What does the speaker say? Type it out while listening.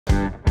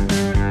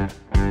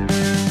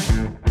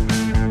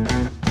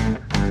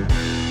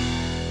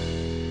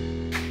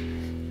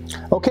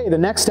Okay, the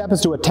next step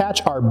is to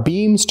attach our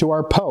beams to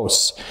our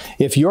posts.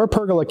 If your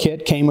pergola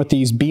kit came with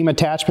these beam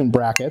attachment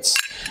brackets,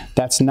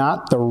 that's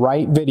not the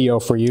right video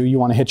for you. You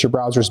want to hit your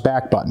browser's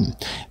back button.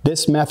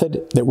 This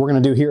method that we're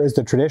going to do here is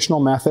the traditional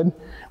method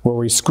where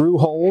we screw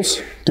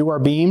holes through our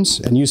beams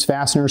and use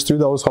fasteners through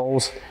those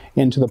holes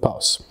into the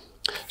posts.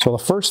 So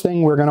the first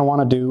thing we're going to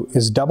want to do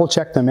is double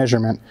check the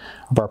measurement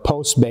of our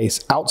post base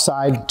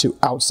outside to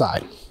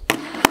outside.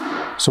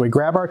 So we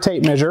grab our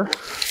tape measure.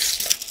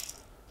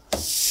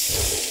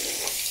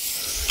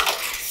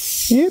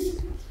 Yep.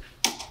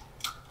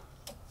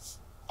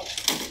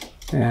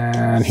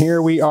 And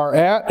here we are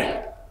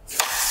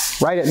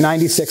right at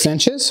 96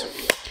 inches.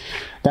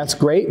 That's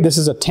great. This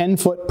is a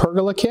 10-foot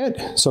pergola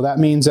kit, so that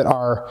means that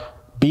our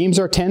beams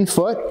are 10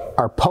 foot,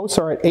 our posts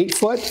are at 8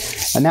 foot,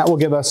 and that will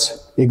give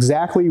us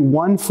exactly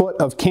 1 foot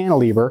of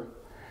cantilever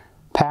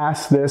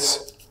past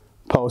this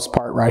post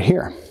part right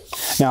here.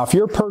 Now, if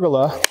your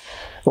pergola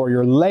or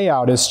your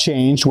layout is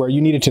changed where you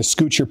needed to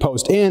scoot your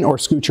post in or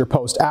scoot your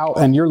post out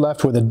and you're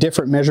left with a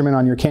different measurement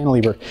on your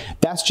cantilever,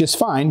 that's just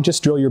fine.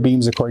 Just drill your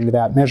beams according to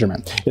that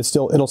measurement.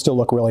 It'll still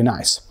look really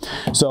nice.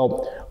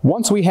 So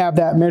once we have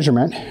that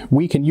measurement,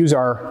 we can use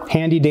our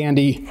handy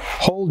dandy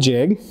hole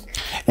jig.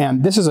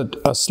 And this is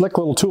a slick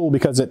little tool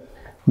because it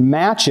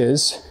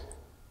matches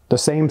the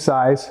same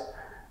size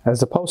as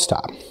the post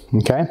top,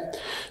 okay?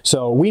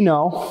 So we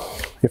know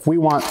if we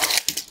want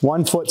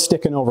 1 foot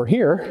sticking over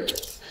here,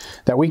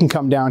 that we can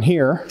come down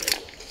here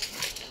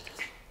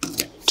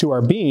to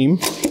our beam,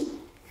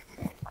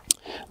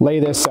 lay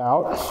this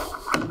out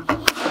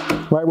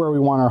right where we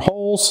want our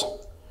holes,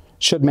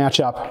 should match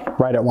up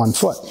right at 1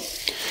 foot.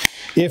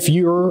 If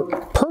your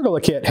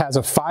pergola kit has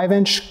a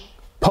 5-inch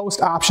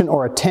post option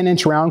or a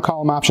 10-inch round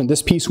column option,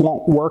 this piece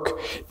won't work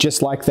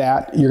just like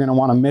that. You're going to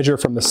want to measure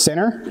from the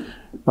center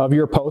of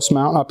your post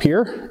mount up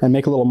here and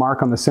make a little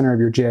mark on the center of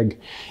your jig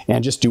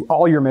and just do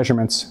all your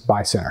measurements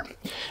by center.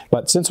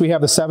 But since we have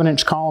the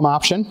 7-inch column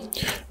option,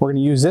 we're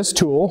going to use this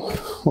tool.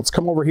 Let's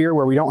come over here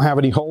where we don't have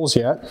any holes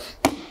yet.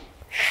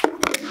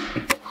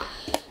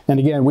 And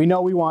again, we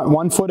know we want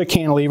 1 foot of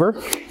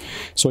cantilever,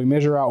 so we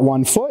measure out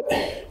 1 foot,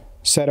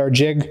 set our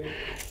jig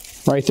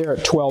right there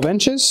at 12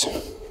 inches.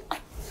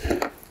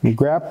 We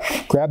grab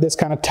this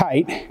kind of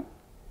tight.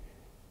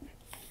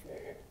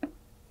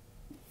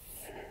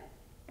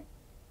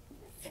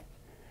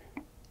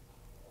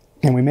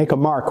 And we make a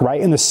mark right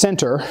in the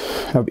center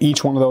of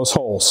each one of those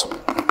holes.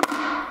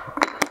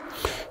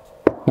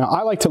 Now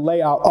I like to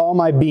lay out all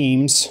my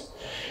beams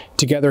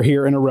together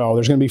here in a row.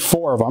 There's going to be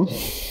 4 of them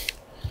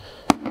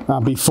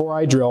before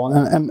I drill.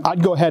 And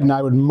I'd go ahead and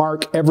I would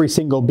mark every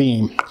single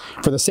beam.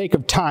 For the sake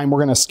of time, we're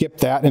going to skip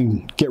that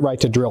and get right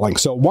to drilling.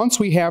 So once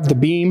we have the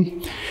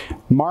beam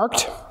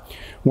marked,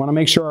 we want to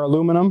make sure our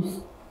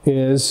aluminum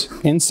is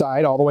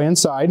inside, all the way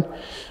inside.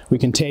 We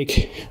can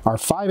take our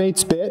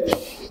 5/8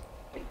 bit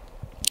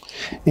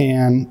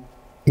and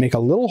make a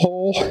little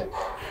hole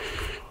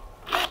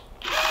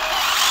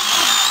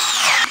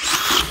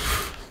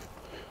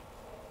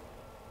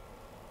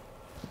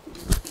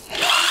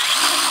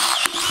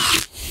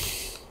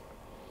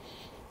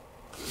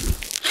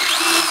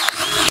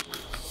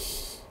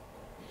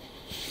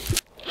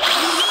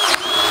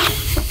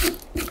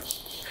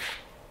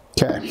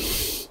okay.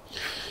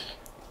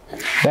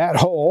 That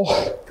hole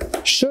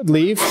should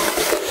leave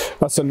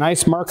us a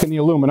nice mark in the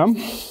aluminum.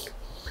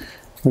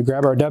 We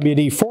grab our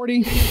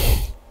WD-40,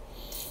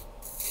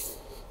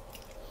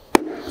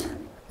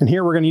 and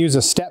here we're going to use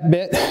a step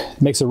bit.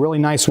 It makes a really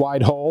nice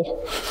wide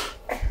hole,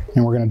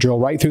 and we're going to drill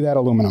right through that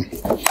aluminum.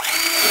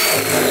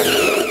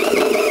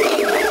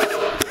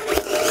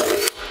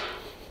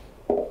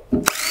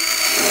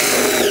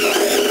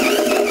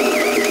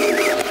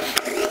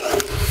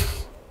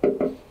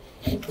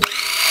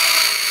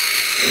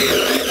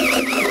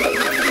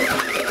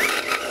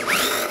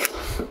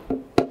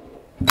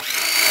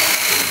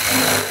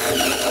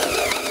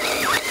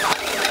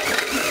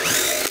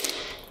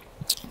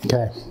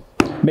 Okay,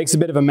 makes a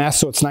bit of a mess,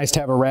 so it's nice to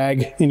have a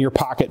rag in your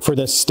pocket for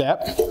this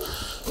step.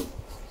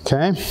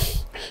 Okay,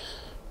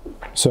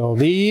 so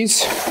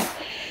these,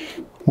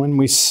 when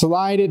we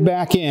slide it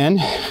back in,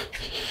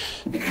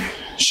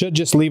 should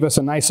just leave us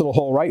a nice little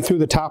hole right through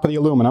the top of the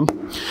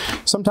aluminum.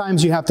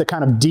 Sometimes you have to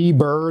kind of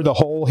deburr the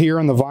hole here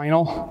in the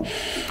vinyl.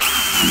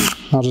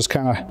 I'll just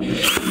kind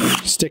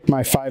of stick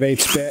my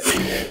 5/8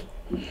 bit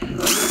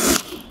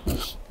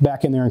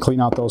back in there and clean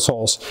out those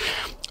holes.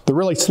 The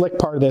really slick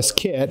part of this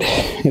kit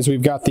is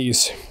we've got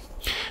these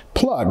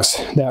plugs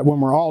that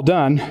when we're all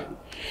done,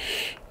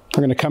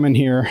 we're going to come in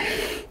here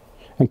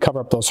and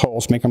cover up those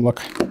holes, make them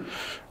look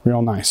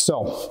real nice.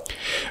 So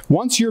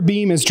once your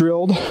beam is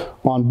drilled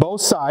on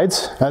both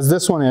sides, as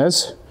this one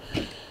is,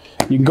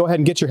 you can go ahead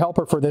and get your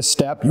helper for this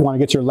step. You want to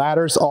get your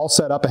ladders all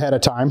set up ahead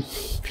of time,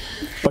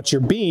 but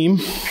your beam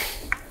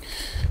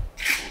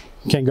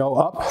can go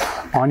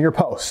up on your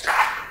post.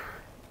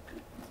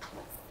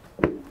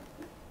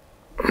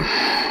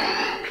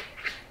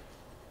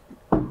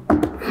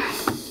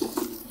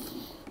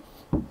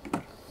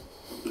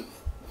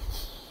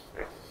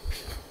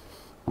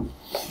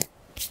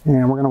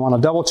 And we're going to want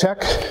to double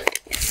check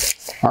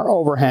our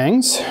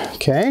overhangs.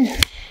 Okay.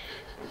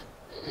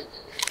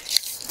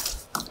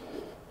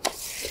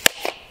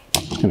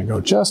 I'm going to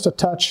go just a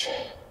touch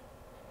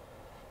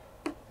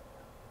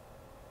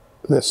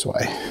this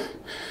way.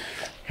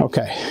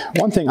 Okay,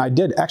 one thing I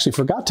did actually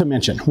forgot to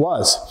mention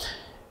was,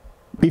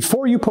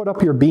 before you put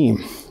up your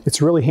beam,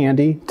 it's really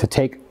handy to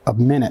take a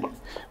minute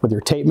with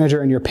your tape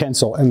measure and your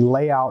pencil and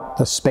lay out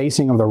the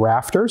spacing of the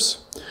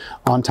rafters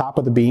on top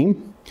of the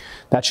beam.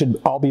 That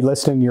should all be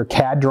listed in your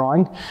CAD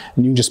drawing,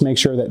 and you can just make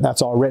sure that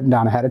that's all written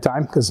down ahead of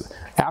time, because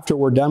after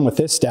we're done with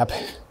this step,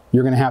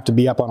 you're going to have to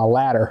be up on a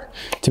ladder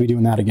to be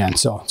doing that again.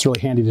 So it's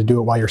really handy to do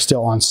it while you're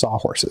still on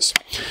sawhorses.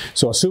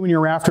 So assuming your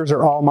rafters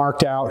are all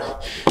marked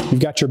out, you've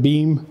got your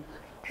beam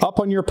up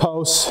on your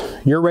posts,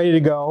 you're ready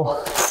to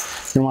go.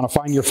 You want to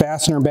find your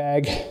fastener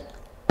bag,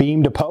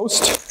 beam to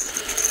post.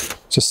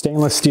 It's a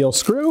stainless steel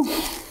screw,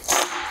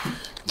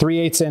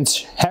 3/8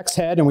 inch hex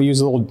head, and we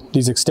use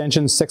these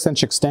extensions,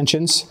 6-inch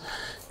extensions.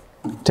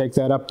 Take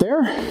that up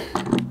there.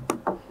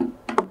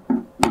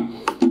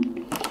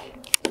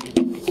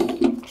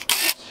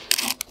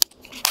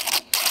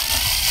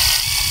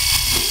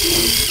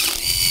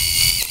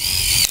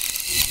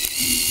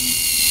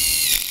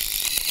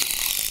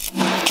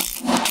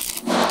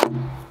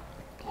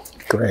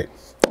 Great.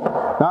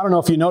 Now, I don't know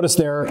if you noticed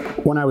there,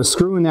 when I was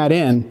screwing that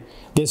in,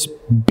 this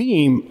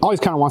beam always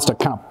kind of wants to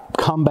kind of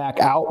come back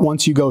out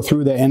once you go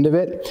through the end of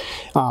it.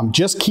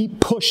 Just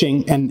keep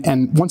pushing,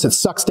 and once it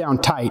sucks down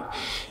tight,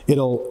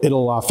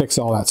 it'll fix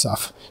all that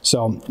stuff.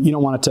 So you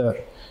don't want it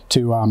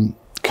to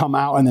come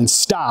out and then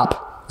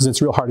stop, because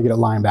it's real hard to get it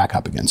lined back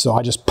up again. So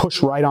I just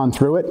push right on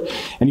through it,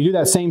 and you do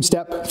that same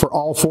step for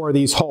all 4 of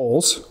these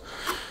holes.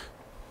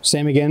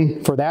 Same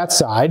again for that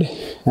side,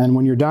 and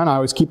when you're done, I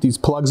always keep these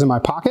plugs in my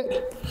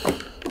pocket.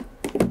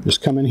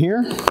 Just come in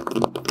here,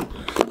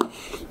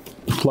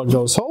 plug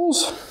those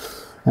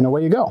holes, and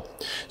away you go.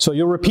 So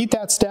you'll repeat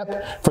that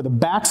step for the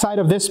back side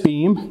of this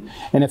beam,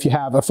 and if you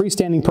have a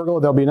freestanding pergola,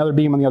 there'll be another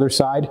beam on the other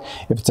side.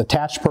 If it's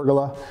attached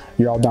pergola,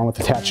 you're all done with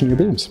attaching your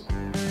beams.